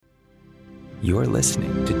You're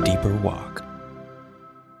listening to Deeper Walk.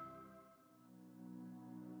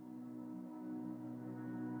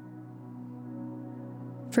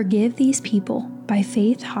 Forgive These People by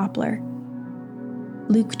Faith Hoppler.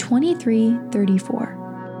 Luke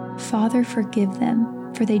 23:34. Father, forgive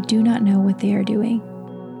them, for they do not know what they are doing.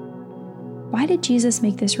 Why did Jesus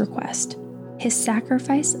make this request? His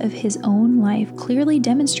sacrifice of his own life clearly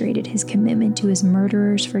demonstrated his commitment to his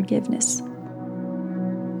murderer's forgiveness.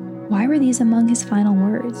 Why were these among his final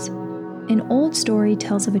words? An old story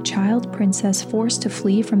tells of a child princess forced to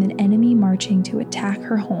flee from an enemy marching to attack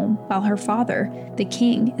her home while her father, the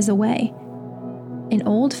king, is away. An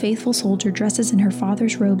old faithful soldier dresses in her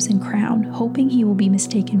father's robes and crown, hoping he will be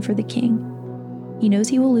mistaken for the king. He knows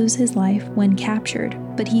he will lose his life when captured,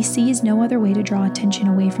 but he sees no other way to draw attention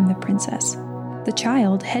away from the princess. The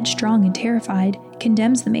child, headstrong and terrified,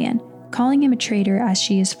 condemns the man, calling him a traitor as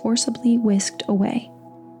she is forcibly whisked away.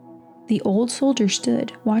 The old soldier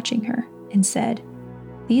stood, watching her, and said,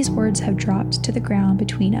 "These words have dropped to the ground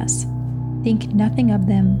between us. Think nothing of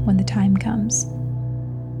them when the time comes."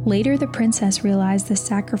 Later, the princess realized the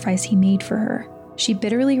sacrifice he made for her. She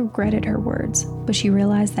bitterly regretted her words, but she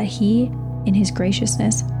realized that he, in his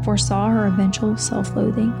graciousness, foresaw her eventual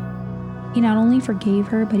self-loathing. He not only forgave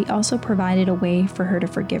her, but he also provided a way for her to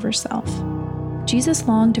forgive herself. Jesus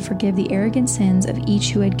longed to forgive the arrogant sins of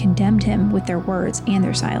each who had condemned him with their words and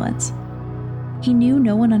their silence. He knew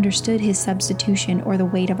no one understood his substitution or the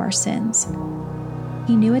weight of our sins.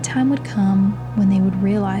 He knew a time would come when they would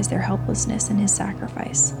realize their helplessness in his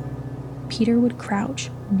sacrifice. Peter would crouch,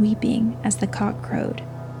 weeping as the cock crowed.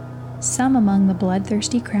 Some among the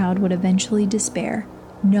bloodthirsty crowd would eventually despair,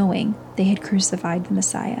 knowing they had crucified the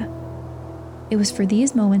Messiah. It was for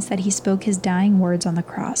these moments that he spoke his dying words on the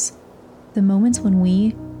cross, the moments when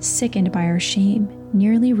we, sickened by our shame,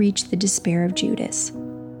 nearly reached the despair of Judas.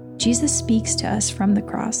 Jesus speaks to us from the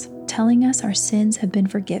cross, telling us our sins have been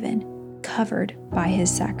forgiven, covered by his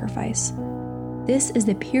sacrifice. This is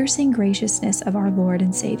the piercing graciousness of our Lord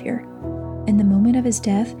and Savior. In the moment of his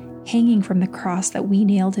death, hanging from the cross that we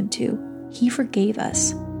nailed him to, he forgave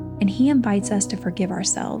us, and he invites us to forgive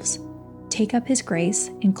ourselves, take up his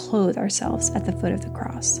grace, and clothe ourselves at the foot of the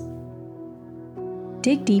cross.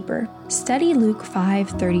 Dig deeper. Study Luke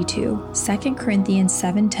 5:32, 2 Corinthians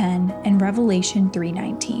 7:10, and Revelation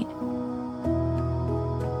 3:19.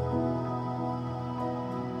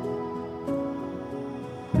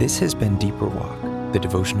 This has been Deeper Walk, the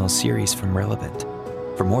devotional series from Relevant.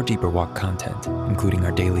 For more Deeper Walk content, including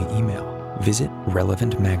our daily email, visit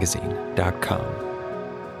relevantmagazine.com.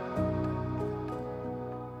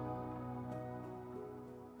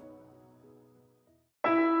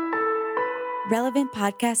 Relevant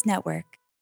Podcast Network.